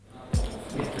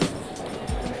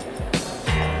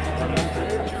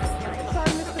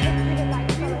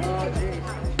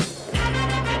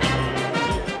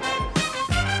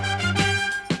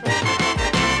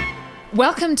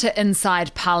Welcome to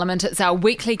Inside Parliament. It's our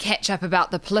weekly catch-up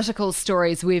about the political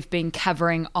stories we've been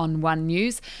covering on One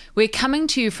News. We're coming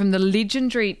to you from the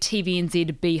legendary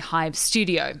TVNZ Beehive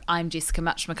studio. I'm Jessica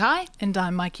Much-Mackay. And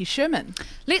I'm Mikey Sherman.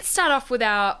 Let's start off with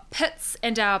our pits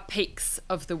and our peaks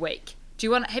of the week.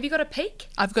 Have you got a peak?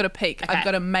 I've got a peak. Okay. I've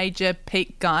got a major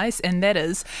peak, guys, and that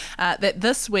is that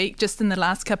this week, just in the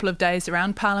last couple of days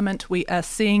around Parliament, we are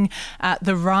seeing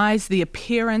the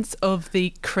appearance of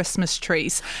the Christmas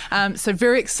trees. So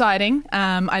very exciting.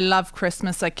 I love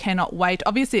Christmas. I cannot wait.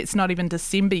 Obviously, it's not even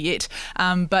December yet,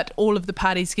 but all of the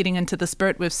parties getting into the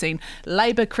spirit. We've seen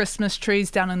Labour Christmas trees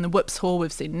down in the Whips Hall.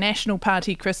 We've seen National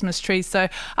Party Christmas trees. So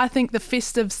I think the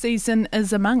festive season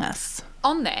is among us.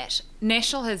 On that,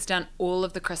 National has done all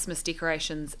of the Christmas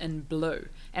decorations in blue,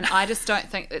 and I just don't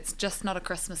think it's just not a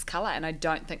Christmas colour, and I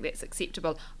don't think that's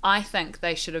acceptable. I think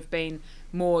they should have been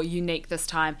more unique this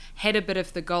time, had a bit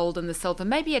of the gold and the silver,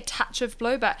 maybe a touch of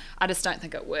blue, but I just don't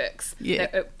think it works. Yeah.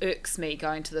 It irks me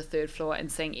going to the third floor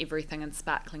and seeing everything in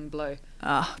sparkling blue.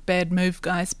 Bad move,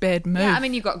 guys, bad move. Yeah, I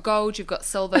mean, you've got gold, you've got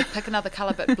silver, pick another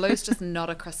colour, but blue's just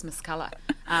not a Christmas colour.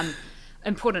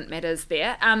 Important matters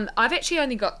there. I've actually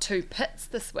only got 2 pits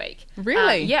this week.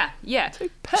 Really? Yeah.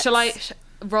 2 pits. Shall I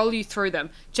roll you through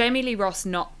them? Jamie Lee Ross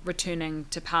not returning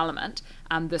to Parliament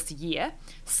this year.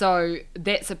 So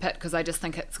that's a pit because I just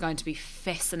think it's going to be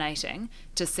fascinating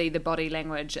to see the body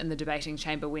language in the debating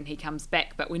chamber when he comes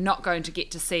back. But we're not going to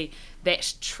get to see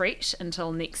that treat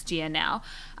until next year now.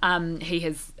 He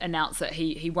has announced that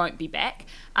he won't be back.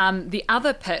 The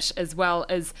other pit as well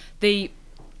is the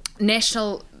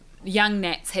National... Young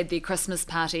Nats had their Christmas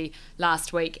party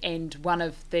last week, and one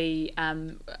of the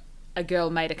a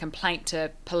girl made a complaint to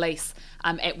police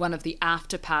at one of the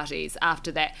after parties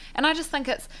after that, and I just think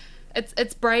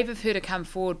it's brave of her to come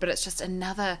forward, but it's just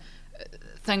another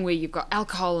thing where you've got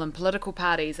alcohol and political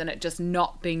parties and it just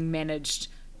not being managed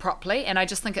properly. And I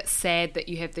just think it's sad that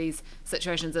you have these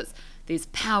situations. There's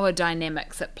power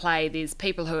dynamics at play. There's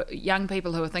young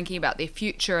people who are thinking about their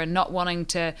future and not wanting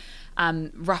to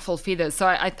ruffle feathers. So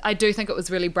I do think it was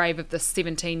really brave of this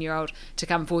 17-year-old to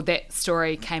come forward. That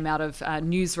story came out of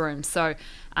Newsroom. So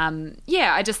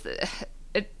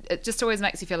it just always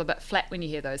makes you feel a bit flat when you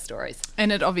hear those stories.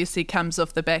 And it obviously comes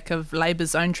off the back of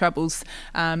Labour's own troubles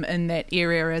in that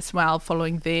area as well,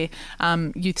 following their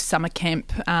youth summer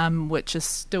camp, which is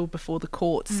still before the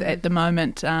courts at the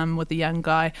moment, with the young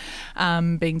guy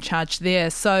being charged there.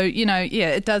 So,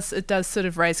 it does sort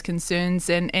of raise concerns,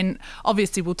 and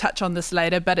obviously we'll touch on this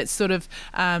later, but it's sort of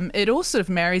it all sort of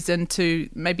marries into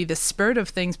maybe the spirit of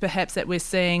things perhaps that we're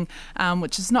seeing,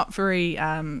 which is not very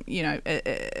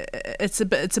it's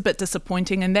a bit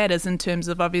disappointing, and that is in terms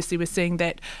of obviously we're seeing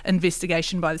that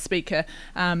investigation by the Speaker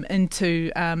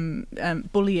into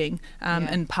bullying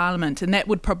in Parliament, and that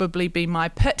would probably be my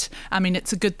pit. I mean,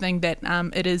 it's a good thing that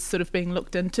it is sort of being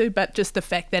looked into, but just the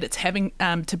fact that it's having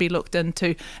to be looked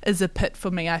into is a pit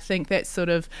for me. I think that sort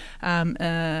of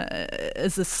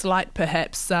is a slight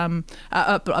perhaps,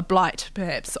 a blight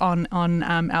perhaps on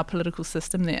our political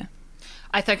system there.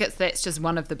 I think that's just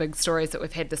one of the big stories that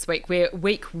we've had this week. We're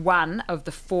week 1 of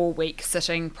the 4-week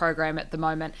sitting program at the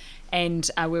moment, and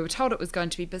we were told it was going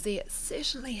to be busy. It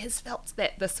certainly has felt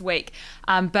that this week.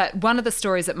 But one of the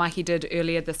stories that Mikey did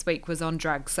earlier this week was on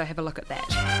drugs, so have a look at that.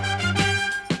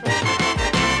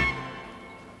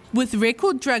 With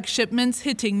record drug shipments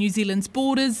hitting New Zealand's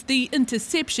borders, the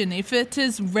interception effort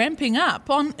is ramping up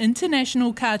on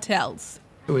international cartels.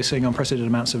 We're seeing unprecedented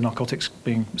amounts of narcotics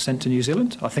being sent to New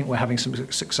Zealand. I think we're having some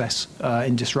success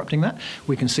in disrupting that.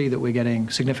 We can see that we're getting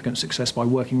significant success by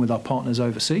working with our partners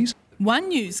overseas. One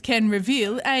News can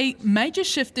reveal a major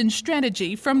shift in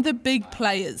strategy from the big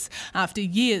players. After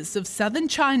years of southern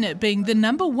China being the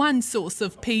number 1 source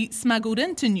of pea smuggled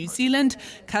into New Zealand,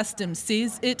 Customs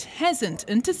says it hasn't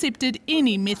intercepted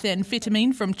any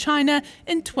methamphetamine from China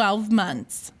in 12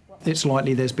 months. It's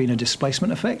likely there's been a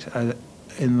displacement effect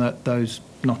in that those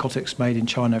narcotics made in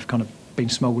China have kind of been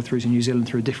smuggled through to New Zealand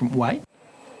through a different way.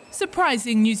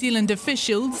 Surprising New Zealand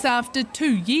officials after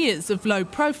 2 years of low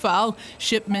profile.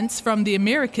 Shipments from the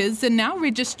Americas are now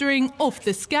registering off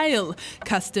the scale.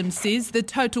 Customs says the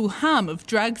total harm of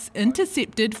drugs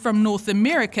intercepted from North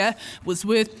America was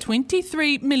worth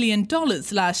 $23 million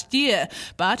last year.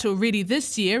 But already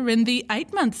this year, in the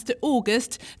 8 months to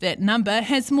August, that number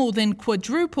has more than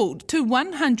quadrupled to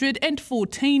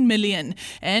 $114 million.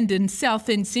 And in South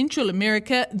and Central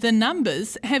America, the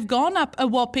numbers have gone up a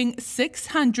whopping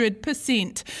 600%,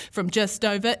 from just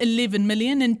over 11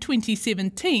 million in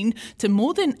 2017 to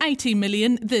more than 80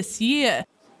 million this year.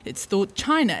 It's thought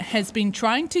China has been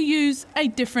trying to use a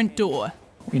different door.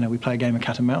 We play a game of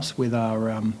cat and mouse with our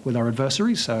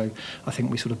adversaries. So I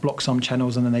think we sort of block some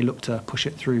channels and then they look to push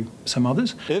it through some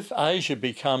others. If Asia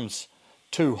becomes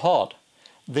too hot,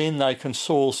 then they can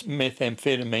source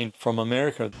methamphetamine from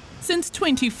America. Since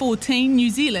 2014, New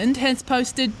Zealand has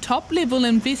posted top-level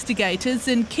investigators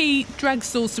in key drug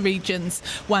source regions,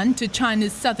 one to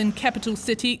China's southern capital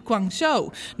city,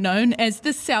 Guangzhou, known as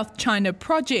the South China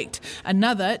Project,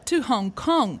 another to Hong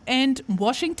Kong and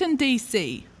Washington,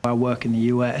 D.C. Our work in the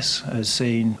US has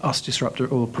seen us disrupt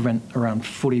or prevent around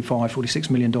 $46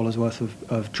 million worth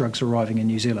of drugs arriving in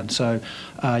New Zealand. So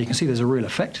you can see there's a real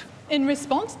effect. In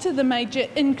response to the major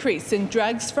increase in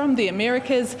drugs from the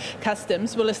Americas,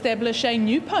 Customs will establish a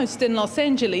new post in Los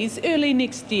Angeles early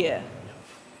next year.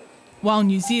 While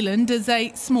New Zealand is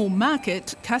a small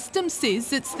market, Customs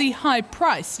says it's the high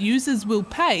price users will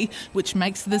pay which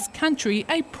makes this country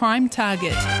a prime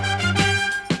target.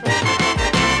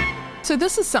 So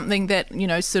this is something that,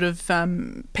 sort of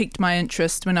piqued my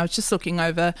interest when I was just looking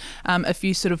over a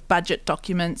few sort of budget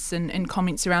documents and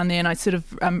comments around there, and I sort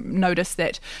of noticed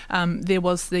that there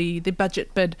was the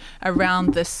budget bid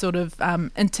around this sort of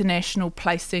international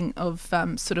placing of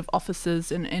sort of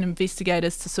officers and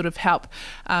investigators to sort of help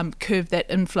curb that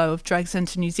inflow of drugs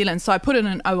into New Zealand. So I put in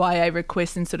an OIA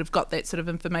request and sort of got that sort of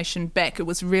information back. It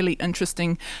was really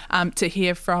interesting to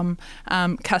hear from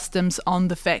Customs on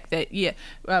the fact that,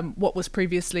 what was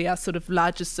previously our sort of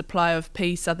largest supplier of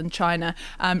P, southern China,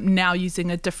 now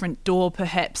using a different door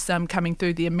perhaps coming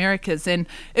through the Americas. And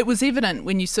it was evident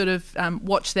when you sort of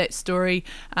watch that story,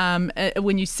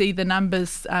 when you see the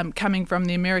numbers coming from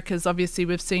the Americas. Obviously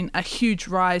we've seen a huge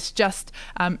rise just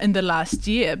in the last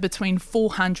year, between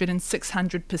 400 and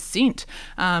 600%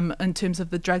 in terms of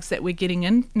the drugs that we're getting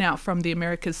in now from the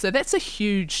Americas. So that's a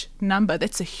huge number,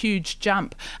 that's a huge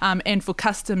jump. And for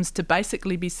Customs to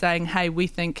basically be saying, hey, we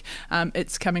think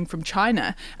it's coming from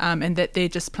China and that they're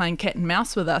just playing cat and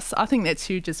mouse with us, I think that's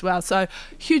huge as well. So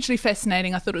hugely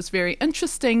fascinating. I thought it was very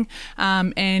interesting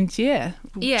and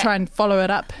we'll try and follow it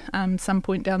up some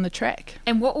point down the track.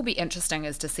 And what will be interesting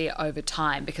is to see it over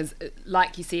time, because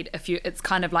like you said, it's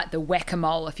kind of like the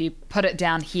whack-a-mole. If you put it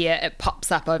down here, it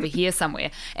pops up over here somewhere,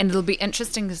 and it'll be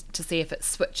interesting to see if it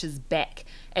switches back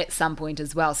at some point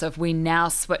as well. So if we now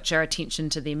switch our attention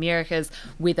to the Americas,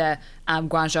 whether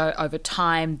Guangzhou over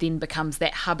time then becomes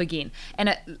that hub again. And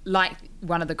it, like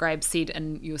one of the Grabes said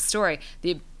in your story,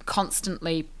 they're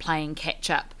constantly playing catch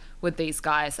up with these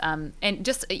guys. And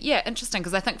just, interesting,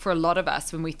 because I think for a lot of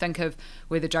us, when we think of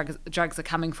where the drugs are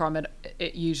coming from,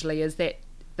 it usually is that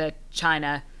the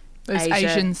China, those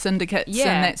Asian syndicates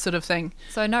and that sort of thing.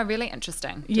 So no, really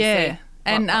interesting to see.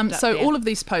 And so all of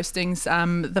these postings,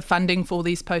 the funding for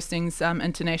these postings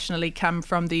internationally come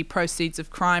from the proceeds of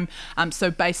crime.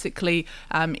 So basically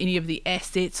any of the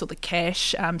assets or the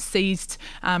cash seized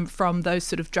from those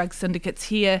sort of drug syndicates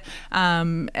here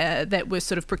that were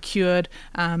sort of procured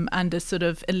under sort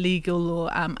of illegal or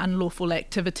unlawful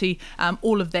activity,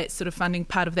 all of that sort of funding,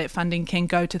 part of that funding can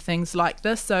go to things like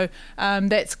this. So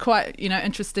that's quite,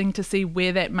 interesting to see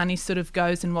where that money sort of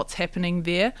goes and what's happening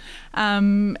there.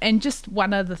 And just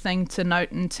one other thing to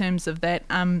note in terms of that,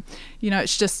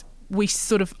 it's just we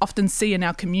sort of often see in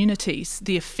our communities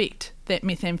the effect that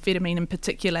methamphetamine in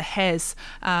particular has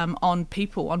on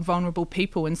people, on vulnerable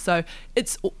people. And so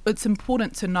it's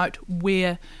important to note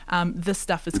where this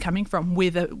stuff is coming from, where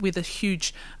the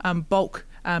huge bulk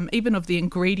even of the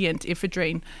ingredient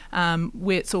ephedrine,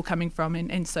 where it's all coming from.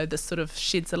 And so this sort of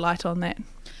sheds a light on that.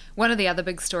 One of the other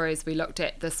big stories we looked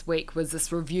at this week was this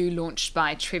review launched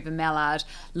by Trevor Mallard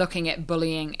looking at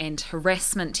bullying and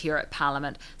harassment here at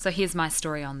Parliament. So here's my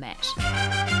story on that.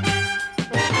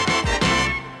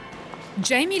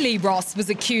 Jamie Lee Ross was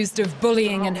accused of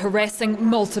bullying and harassing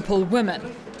multiple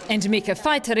women. And Mika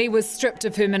Whaitiri was stripped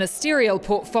of her ministerial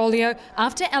portfolio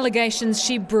after allegations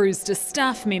she bruised a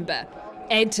staff member.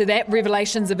 Add to that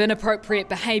revelations of inappropriate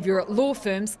behaviour at law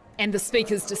firms, and the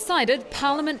Speaker's decided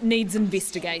Parliament needs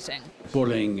investigating.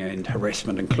 Bullying and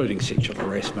harassment, including sexual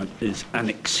harassment, is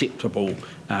unacceptable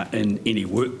in any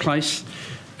workplace.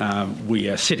 We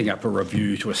are setting up a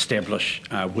review to establish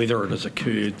whether it has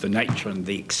occurred, the nature and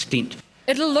the extent.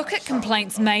 It'll look at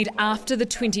complaints made after the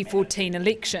 2014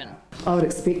 election. I would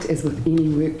expect, as with any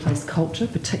workplace culture,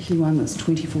 particularly one that's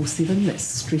 24/7, that's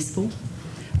stressful,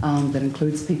 that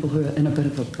includes people who are in a bit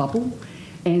of a bubble,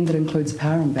 and that includes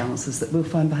power imbalances, that we'll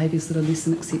find behaviours that are less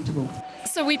than acceptable.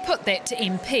 So we put that to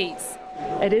MPs.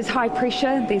 It is high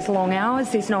pressure, there's long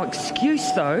hours, there's no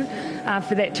excuse though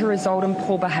for that to result in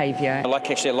poor behaviour.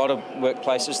 Like actually a lot of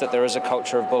workplaces that there is a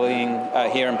culture of bullying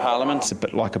here in Parliament. It's a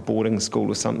bit like a boarding school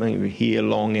or something. We hear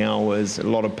long hours, a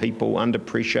lot of people under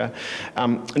pressure.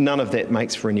 None of that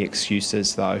makes for any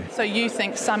excuses though. So you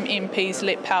think some MPs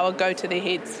let power go to their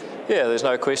heads? Yeah, there's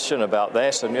no question about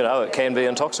that, and it can be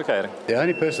intoxicating. The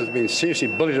only person that's been seriously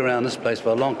bullied around this place for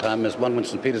a long time is one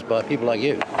Winston Peters by people like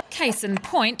you. Case in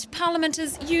point, Parliament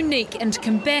is unique and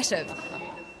combative.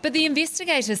 But the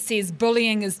investigator says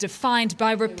bullying is defined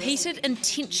by repeated,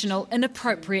 intentional,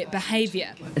 inappropriate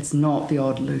behaviour. It's not the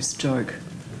odd loose joke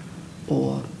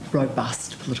or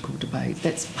robust political debate.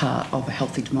 That's part of a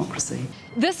healthy democracy.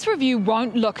 This review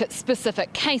won't look at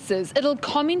specific cases. It'll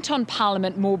comment on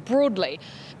Parliament more broadly.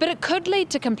 But it could lead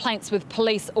to complaints with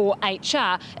police or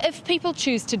HR if people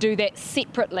choose to do that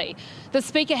separately. The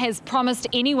Speaker has promised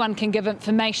anyone can give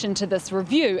information to this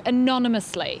review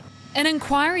anonymously. An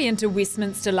inquiry into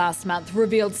Westminster last month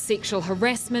revealed sexual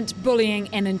harassment, bullying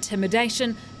and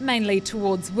intimidation, mainly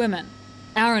towards women.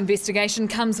 Our investigation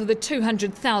comes with a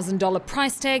 $200,000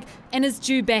 price tag and is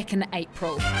due back in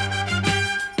April.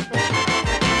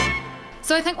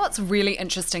 So I think what's really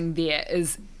interesting there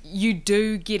is you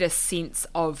do get a sense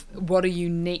of what a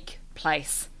unique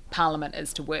place Parliament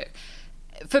is to work.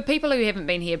 For people who haven't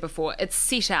been here before, it's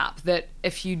set up that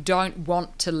if you don't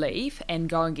want to leave and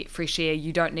go and get fresh air,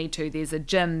 you don't need to. There's a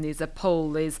gym, there's a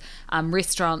pool, there's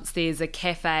restaurants, there's a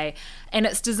cafe, and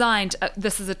it's designed,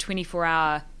 this is a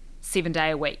 24-hour,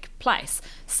 7-day-a-week place.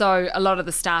 So a lot of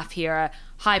the staff here are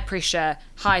high pressure,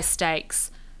 high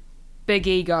stakes, big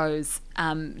egos,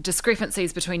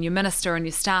 discrepancies between your minister and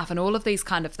your staff and all of these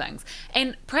kind of things.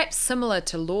 And perhaps similar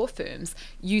to law firms,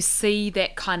 you see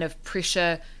that kind of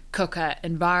pressure cooker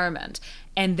environment,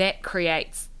 and that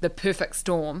creates the perfect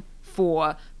storm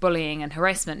for bullying and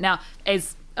harassment. Now,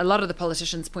 as a lot of the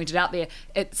politicians pointed out there,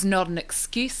 it's not an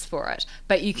excuse for it,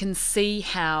 but you can see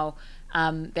how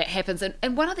that happens.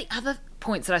 And one of the other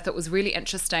points that I thought was really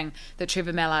interesting that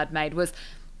Trevor Mallard made was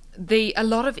a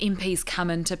lot of MPs come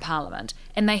into Parliament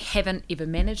and they haven't ever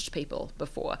managed people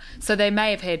before. So they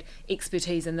may have had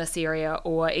expertise in this area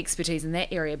or expertise in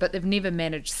that area, but they've never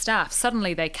managed staff.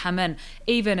 Suddenly they come in,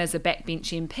 even as a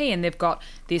backbench MP, and they've got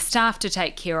their staff to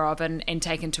take care of and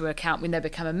take into account when they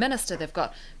become a minister. They've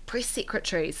got press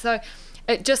secretaries. So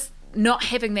it just... not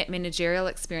having that managerial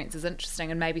experience is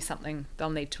interesting and maybe something they'll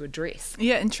need to address.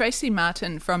 Yeah, and Tracy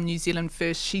Martin from New Zealand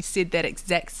First, she said that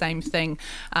exact same thing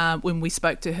when we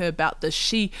spoke to her about this.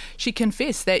 She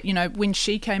confessed that, when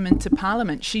she came into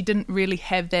Parliament, she didn't really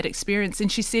have that experience, and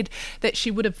she said that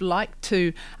she would have liked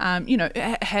to,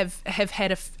 have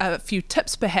had a few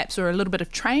tips perhaps, or a little bit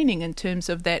of training in terms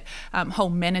of that whole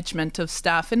management of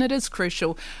staff, and it is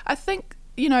crucial. I think,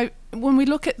 when we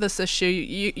look at this issue,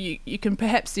 you can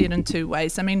perhaps see it in two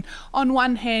ways. I mean, on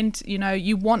one hand,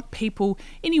 you want people,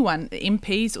 anyone,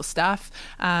 MPs or staff,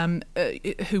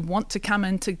 who want to come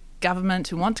into government,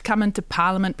 who want to come into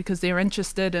Parliament because they're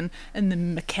interested in the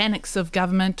mechanics of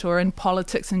government or in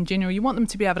politics in general. You want them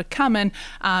to be able to come in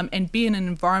and be in an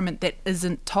environment that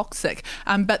isn't toxic.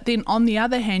 But then on the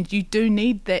other hand, you do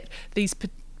need these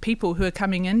people who are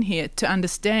coming in here to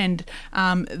understand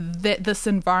that this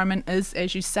environment is,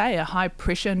 as you say, a high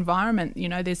pressure environment.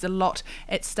 There's a lot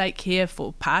at stake here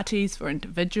for parties, for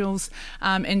individuals,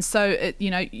 and so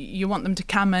you want them to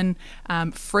come in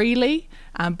freely,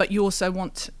 but you also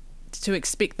want to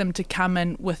expect them to come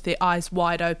in with their eyes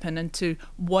wide open into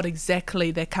what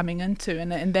exactly they're coming into,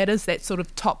 and that is that sort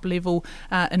of top level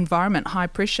environment, high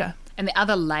pressure. And the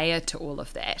other layer to all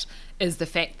of that is the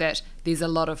fact that there's a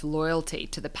lot of loyalty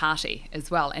to the party as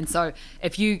well. And so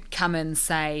if you come in,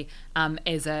 say,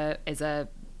 as a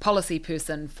policy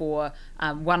person for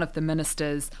one of the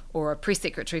ministers or a press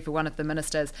secretary for one of the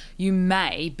ministers, you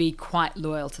may be quite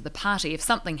loyal to the party. If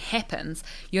something happens,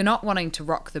 you're not wanting to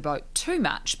rock the boat too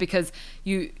much because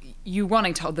you're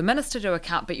wanting to hold the minister to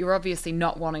account, but you're obviously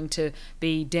not wanting to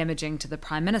be damaging to the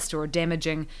Prime Minister or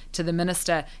damaging to the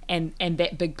minister and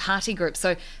that big party group.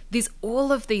 So there's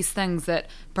all of these things that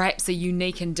perhaps are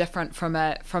unique and different from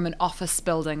an office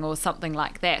building or something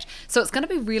like that. So it's going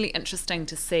to be really interesting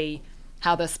to see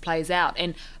how this plays out.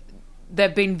 And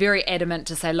they've been very adamant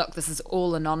to say, look, this is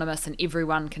all anonymous and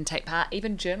everyone can take part,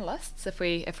 even journalists if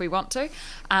we want to,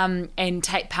 and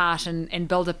take part and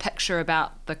build a picture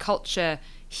about the culture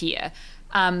here.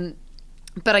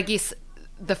 But I guess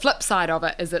the flip side of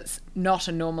it is it's not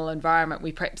a normal environment.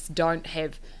 We perhaps don't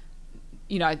have,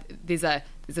 there's a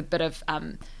bit of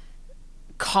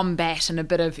combat and a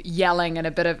bit of yelling and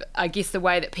a bit of, I guess, the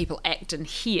way that people act in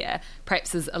here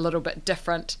perhaps is a little bit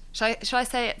different. Should I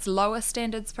say it's lower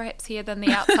standards perhaps here than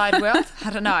the outside world?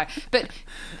 I don't know. But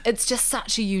it's just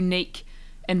such a unique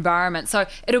environment. So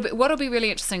what'll be really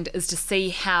interesting is to see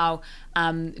how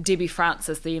Debbie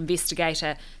Francis, the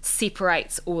investigator,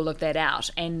 separates all of that out.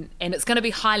 And it's going to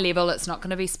be high level. It's not going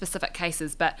to be specific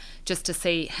cases, but just to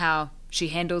see how she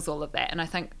handles all of that. And I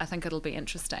think it'll be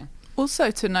interesting.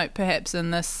 Also to note perhaps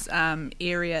in this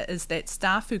area is that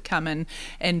staff who come in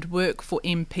and work for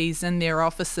MPs in their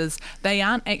offices, they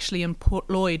aren't actually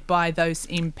employed by those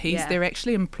MPs, Yeah. They're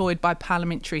actually employed by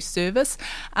Parliamentary Service.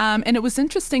 And it was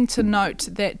interesting to note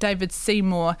that David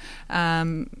Seymour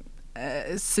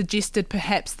suggested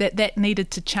perhaps that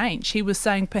needed to change. He was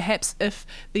saying perhaps if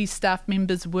these staff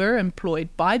members were employed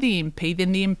by the MP,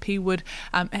 then the MP would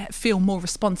feel more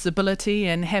responsibility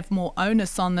and have more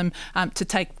onus on them to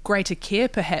take greater care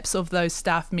perhaps of those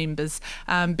staff members,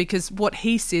 because what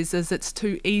he says is it's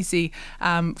too easy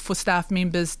for staff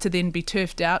members to then be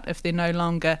turfed out if they're no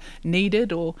longer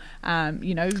needed or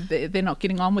they're not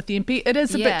getting on with the MP. It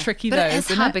is a bit tricky though,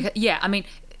 isn't it? Because, I mean,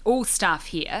 all staff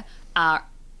here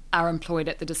are employed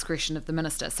at the discretion of the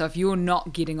minister. So if you're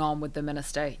not getting on with the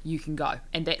minister, you can go.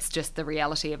 And that's just the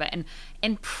reality of it.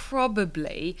 And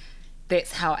probably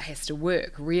that's how it has to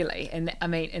work, really. And I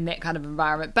mean, in that kind of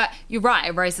environment. But you're right,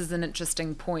 it raises an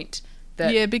interesting point.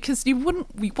 Yeah, because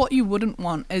what you wouldn't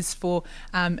want is for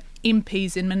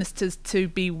MPs and ministers to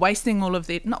be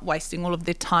not wasting all of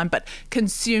their time, but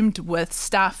consumed with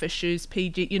staff issues,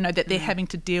 that they're having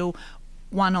to deal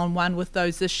one-on-one with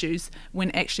those issues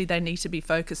when actually they need to be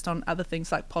focused on other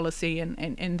things like policy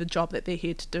and the job that they're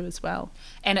here to do as well.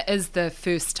 And it is the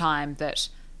first time that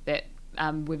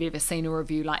we've ever seen a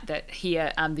review like that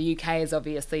here. The UK has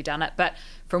obviously done it, but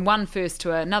from one first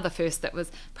to another first that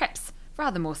was perhaps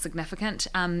rather more significant,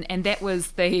 and that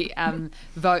was the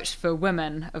vote for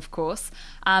women, of course.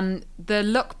 The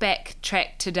Look Back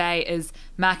track today is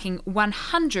marking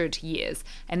 100 years,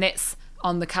 and that's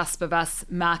on the cusp of us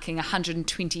marking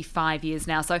 125 years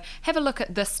now. So have a look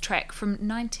at this track from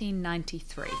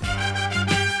 1993.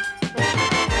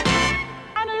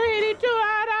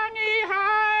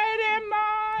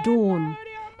 Dawn,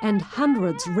 and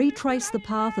hundreds retrace the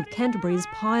path of Canterbury's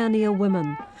pioneer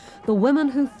women, the women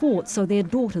who fought so their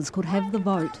daughters could have the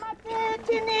vote.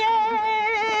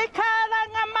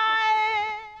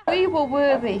 We were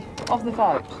worthy of the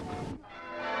vote.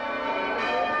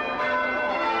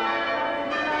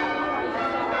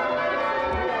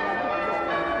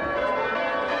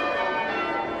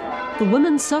 The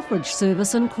women's suffrage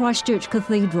service in Christchurch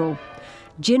Cathedral.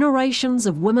 Generations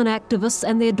of women activists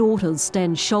and their daughters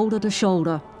stand shoulder to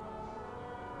shoulder.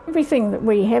 Everything that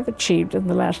we have achieved in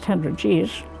the last 100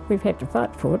 years, we've had to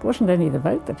fight for. It wasn't only the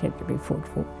vote that had to be fought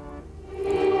for.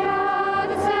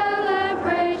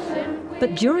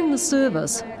 But during the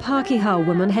service, Pākehā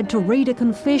women had to read a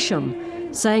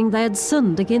confession saying they had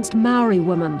sinned against Maori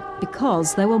women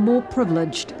because they were more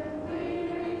privileged.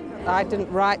 I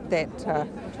didn't write that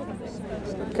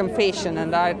confession,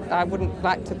 and I wouldn't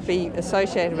like to be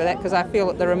associated with that because I feel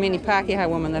that there are many Pākehā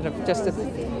women that have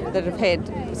had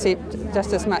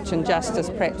just as much injustice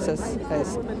perhaps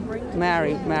as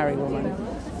Maori women.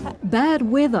 Bad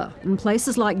weather in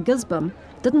places like Gisborne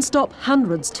didn't stop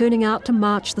hundreds turning out to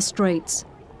march the streets.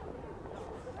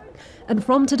 And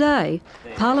from today,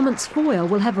 Parliament's foyer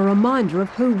will have a reminder of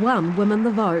who won women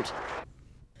the vote.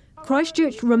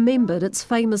 Christchurch remembered its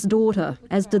famous daughter,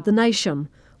 as did the nation,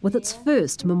 with its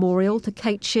first memorial to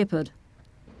Kate Shepherd.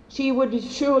 She would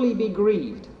surely be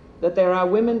grieved that there are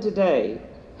women today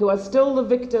who are still the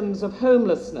victims of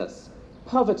homelessness,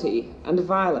 poverty and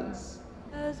violence.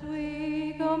 As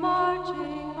we go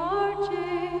marching,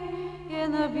 marching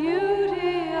in the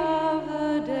beauty of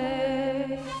the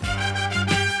day.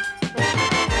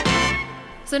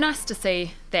 So nice to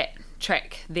see that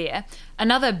track there.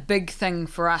 Another big thing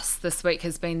for us this week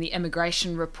has been the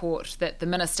immigration report that the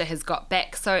Minister has got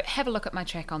back, so have a look at my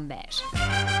track on that.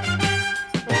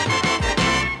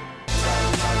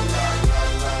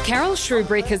 Carol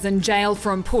Shrewbrick is in jail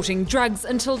for importing drugs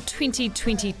until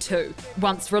 2022.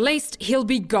 Once released, he'll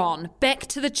be gone, back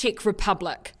to the Czech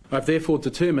Republic. I've therefore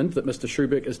determined that Mr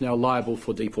Shrewbrick is now liable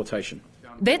for deportation.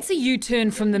 That's a U-turn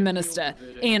from the Minister.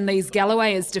 Ian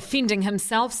Lees-Galloway is defending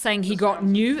himself, saying he got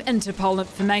new Interpol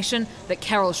information that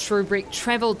Carol Shrewbrick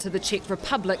travelled to the Czech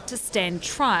Republic to stand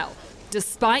trial,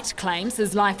 despite claims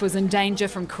his life was in danger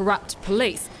from corrupt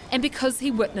police and because he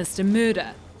witnessed a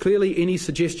murder. Clearly, any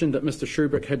suggestion that Mr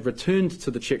Shrewbrick had returned to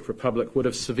the Czech Republic would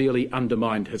have severely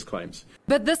undermined his claims.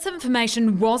 But this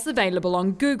information was available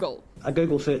on Google. A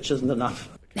Google search isn't enough.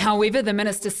 However, the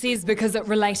minister says because it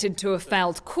related to a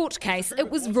failed court case, it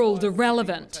was ruled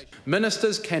irrelevant.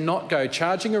 Ministers cannot go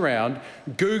charging around,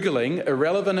 Googling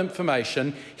irrelevant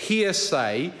information,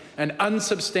 hearsay and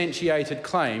unsubstantiated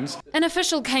claims. An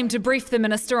official came to brief the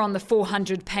minister on the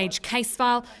 400-page case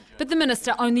file, but the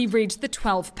minister only read the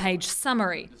 12-page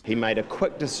summary. He made a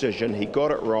quick decision, he got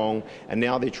it wrong, and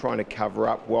now they're trying to cover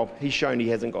up. Well, he's shown he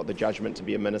hasn't got the judgment to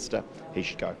be a minister. He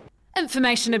should go.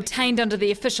 Information obtained under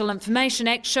the Official Information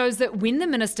Act shows that when the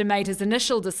minister made his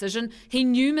initial decision, he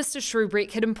knew Mr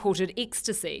Shrewbrick had imported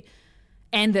ecstasy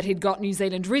and that he'd got New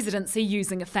Zealand residency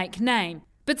using a fake name,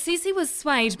 but says he was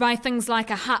swayed by things like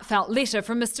a heartfelt letter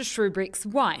from Mr Shrewbrick's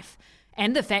wife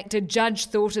and the fact a judge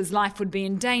thought his life would be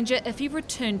in danger if he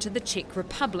returned to the Czech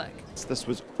Republic. This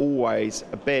was always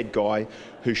a bad guy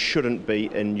who shouldn't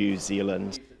be in New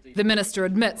Zealand. The minister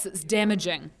admits it's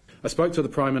damaging. I spoke to the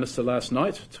Prime Minister last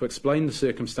night to explain the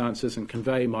circumstances and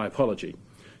convey my apology.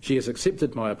 She has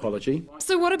accepted my apology.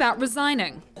 So what about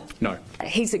resigning? No.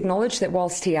 He's acknowledged that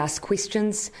whilst he asked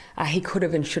questions, he could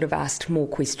have and should have asked more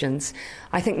questions.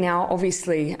 I think now,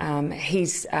 obviously,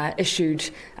 he's issued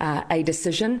a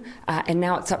decision, and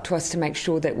now it's up to us to make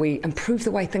sure that we improve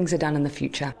the way things are done in the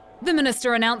future. The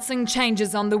minister announcing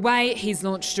changes on the way. He's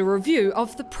launched a review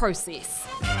of the process.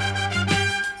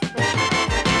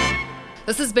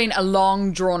 This has been a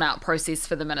long, drawn-out process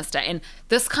for the minister, and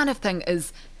this kind of thing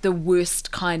is the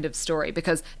worst kind of story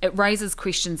because it raises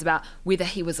questions about whether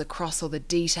he was across all the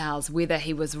details, whether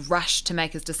he was rushed to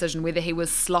make his decision, whether he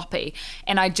was sloppy.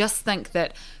 And I just think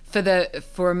that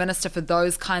for a minister, for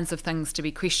those kinds of things to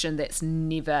be questioned, that's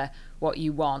never what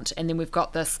you want. And then we've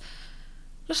got this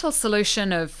little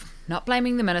solution of not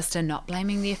blaming the minister, not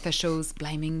blaming the officials,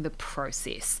 blaming the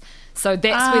process. So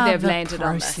that's where they've landed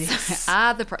process.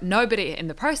 on this. Nobody in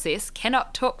the process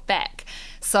cannot talk back.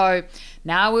 So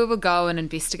now we will go and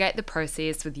investigate the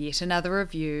process with yet another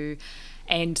review,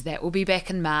 and that will be back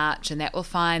in March, and that will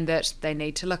find that they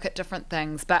need to look at different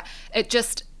things. But it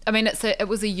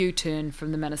was a U-turn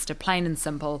from the minister, plain and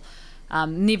simple.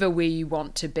 Never where you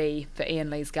want to be for Ian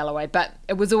Lees-Galloway, but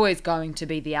it was always going to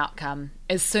be the outcome.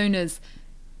 As soon as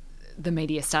the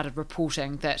media started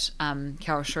reporting that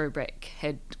Karol Shrewbrick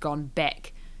had gone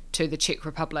back to the Czech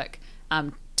Republic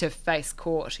to face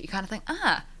court, you kind of think,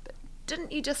 but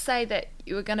didn't you just say that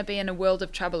you were going to be in a world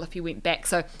of trouble if you went back?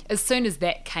 So as soon as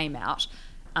that came out,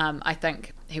 I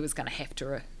think he was going to have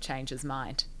to change his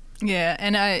mind. Yeah,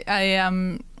 and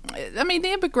I mean,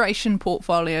 the immigration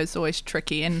portfolio is always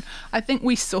tricky, and I think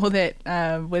we saw that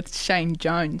with Shane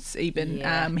Jones even.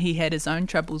 Yeah. He had his own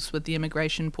troubles with the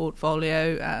immigration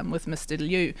portfolio with Mr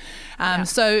Liu.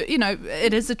 So,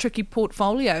 it is a tricky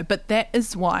portfolio, but that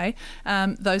is why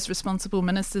those responsible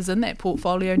ministers in that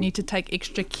portfolio need to take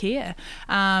extra care.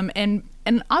 And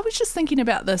I was just thinking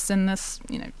about this and this,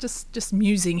 just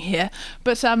musing here,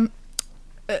 but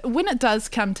when it does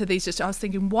come to these, I was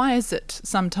thinking, why is it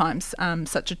sometimes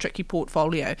such a tricky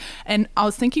portfolio? And I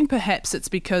was thinking perhaps it's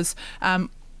because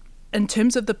in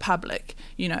terms of the public,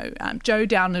 Joe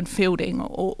down in Fielding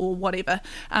or whatever,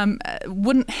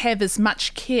 wouldn't have as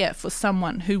much care for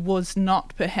someone who was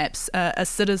not perhaps a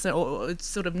citizen or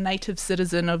sort of native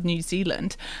citizen of New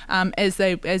Zealand as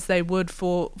they would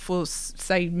for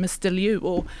say Mr Liu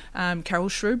or Karol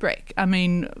Shrewbrick. I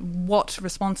mean, what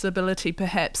responsibility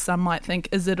perhaps some might think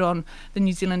is it on the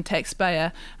New Zealand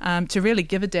taxpayer to really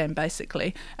give a damn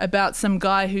basically about some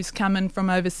guy who's come in from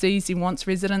overseas, he wants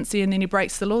residency and then he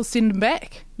breaks the laws, send him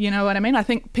back. You know what I mean? I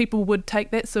think people would take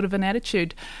that sort of an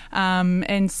attitude.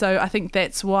 And so I think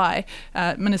that's why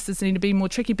ministers need to be more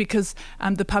tricky because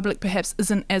the public perhaps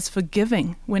isn't as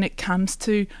forgiving when it comes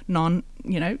to non-native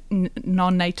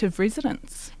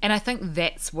residents. And I think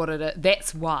that's what it is.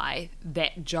 That's why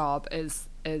that job is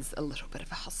a little bit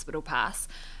of a hospital pass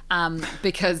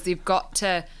because you've got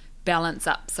to balance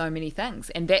up so many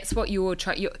things, and that's what you're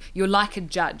like a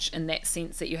judge in that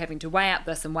sense that you're having to weigh up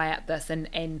this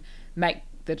and make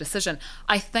the decision.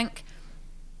 I think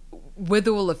with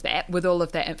all of that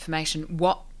information,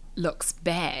 what looks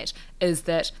bad is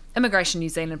that Immigration New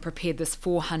Zealand prepared this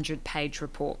 400-page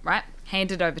report, right?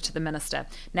 Handed over to the minister.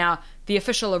 Now, the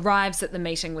official arrives at the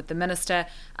meeting with the minister.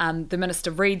 The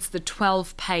minister reads the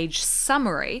 12-page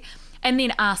summary and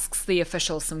then asks the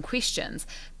official some questions.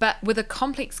 But with a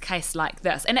complex case like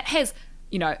this, and it has,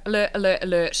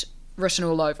 alert, written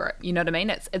all over it, you know what I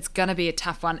mean? It's going to be a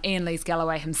tough one. Ian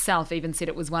Lees-Galloway himself even said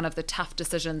it was one of the tough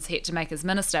decisions he had to make as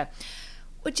minister.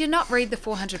 would you not read the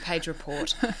 400-page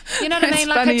report? You know what I mean?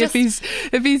 It's funny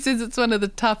if he says it's one of the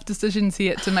tough decisions he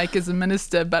had to make as a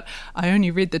minister, but I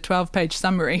only read the 12-page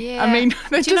summary. Yeah. I mean,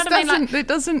 that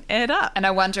doesn't add up. And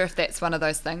I wonder if that's one of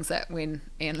those things that when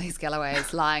Ian Lees-Galloway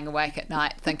is lying awake at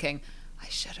night thinking, I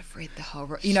should have read the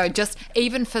whole... just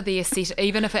even for the aesthetic,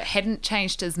 even if it hadn't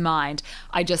changed his mind,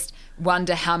 I just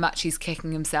wonder how much he's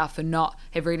kicking himself for not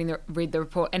have read the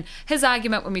report. And his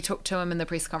argument when we talked to him in the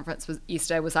press conference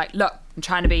yesterday was like, look,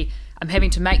 I'm having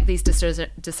to make these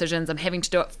decisions. I'm having to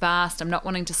do it fast. I'm not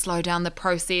wanting to slow down the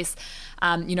process.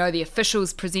 The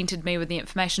officials presented me with the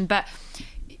information. But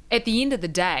at the end of the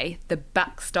day, the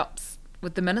buck stops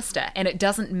with the minister. And it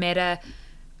doesn't matter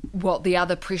what the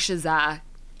other pressures are.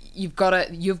 You've got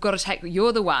to take.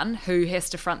 You're the one who has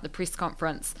to front the press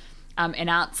conference and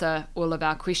answer all of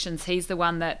our questions. He's the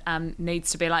one that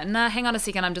needs to be like, nah, hang on a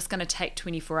second. I'm just going to take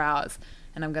 24 hours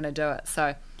and I'm going to do it.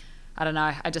 So I don't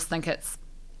know. I just think it's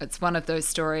one of those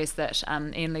stories that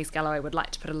Ian Lees-Galloway would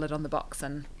like to put a lid on the box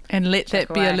and let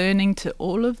that be a learning to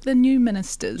all of the new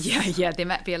ministers. Yeah. There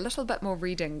might be a little bit more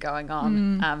reading going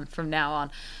on from now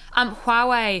on.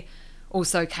 Huawei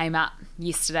also came up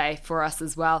yesterday for us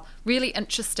as well. Really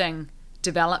interesting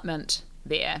development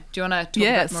there. Do you want to talk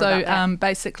a bit more about that?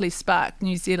 Basically Spark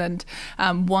New Zealand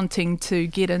wanting to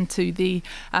get into the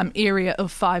area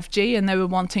of 5G, and they were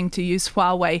wanting to use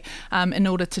Huawei in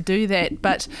order to do that.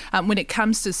 But when it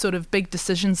comes to sort of big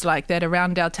decisions like that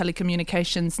around our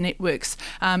telecommunications networks,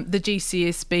 the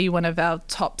GCSB, one of our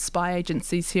top spy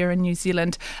agencies here in New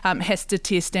Zealand, has to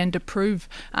test and approve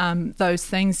those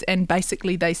things. And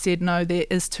basically they said, no, there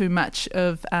is too much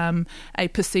of a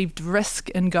perceived risk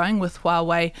in going with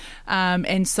Huawei.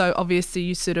 And so obviously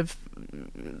you sort of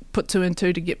put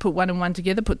one and one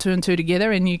together, put two and two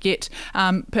together, and you get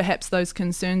perhaps those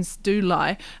concerns do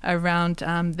lie around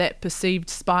that perceived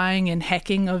spying and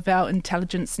hacking of our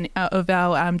intelligence, of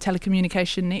our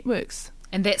telecommunication networks.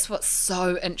 And that's what's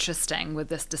so interesting with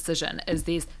this decision, is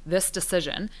there's this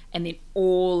decision and then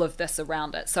all of this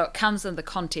around it. So it comes in the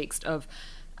context of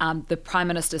the Prime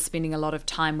Minister spending a lot of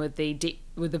time with the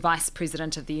Vice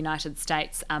President of the United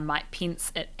States, Mike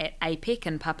Pence, at APEC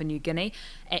in Papua New Guinea,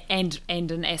 and in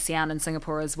ASEAN in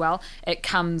Singapore as well. It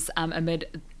comes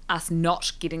amid us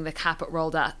not getting the carpet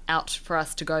rolled out for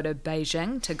us to go to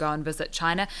Beijing to go and visit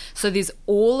China. So there's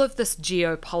all of this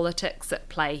geopolitics at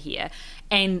play here.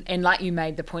 And like you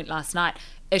made the point last night,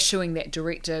 issuing that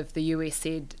directive, the US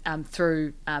said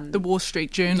through... the Wall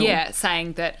Street Journal. Yeah,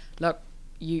 saying that, look,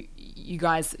 you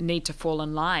guys need to fall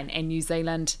in line, and New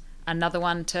Zealand another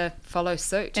one to follow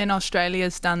suit. And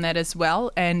Australia's done that as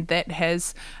well, and that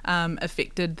has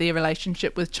affected their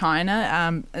relationship with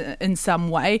China in some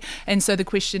way. And so the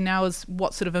question now is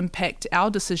what sort of impact our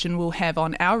decision will have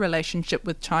on our relationship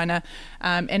with China.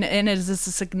 And it is a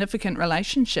significant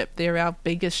relationship. They're our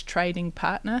biggest trading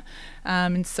partner.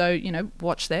 And so,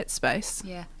 watch that space.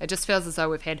 Yeah, it just feels as though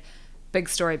we've had big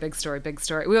story.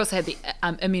 We also had the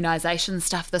immunisation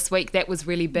stuff this week. That was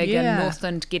really big in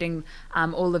Northland, getting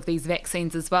all of these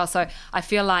vaccines as well. So I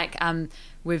feel like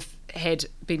we've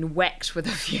been whacked with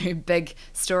a few big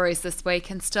stories this week,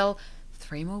 and still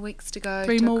 3 more weeks to go.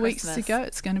 3 more weeks to go.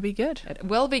 It's going to be good. It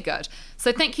will be good.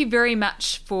 So thank you very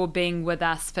much for being with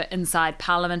us for Inside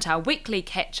Parliament, our weekly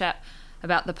catch-up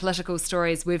about the political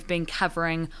stories we've been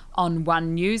covering on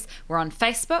One News. We're on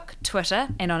Facebook, Twitter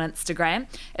and on Instagram.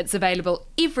 It's available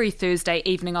every Thursday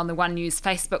evening on the One News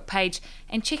Facebook page,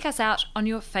 and check us out on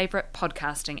your favourite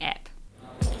podcasting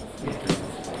app.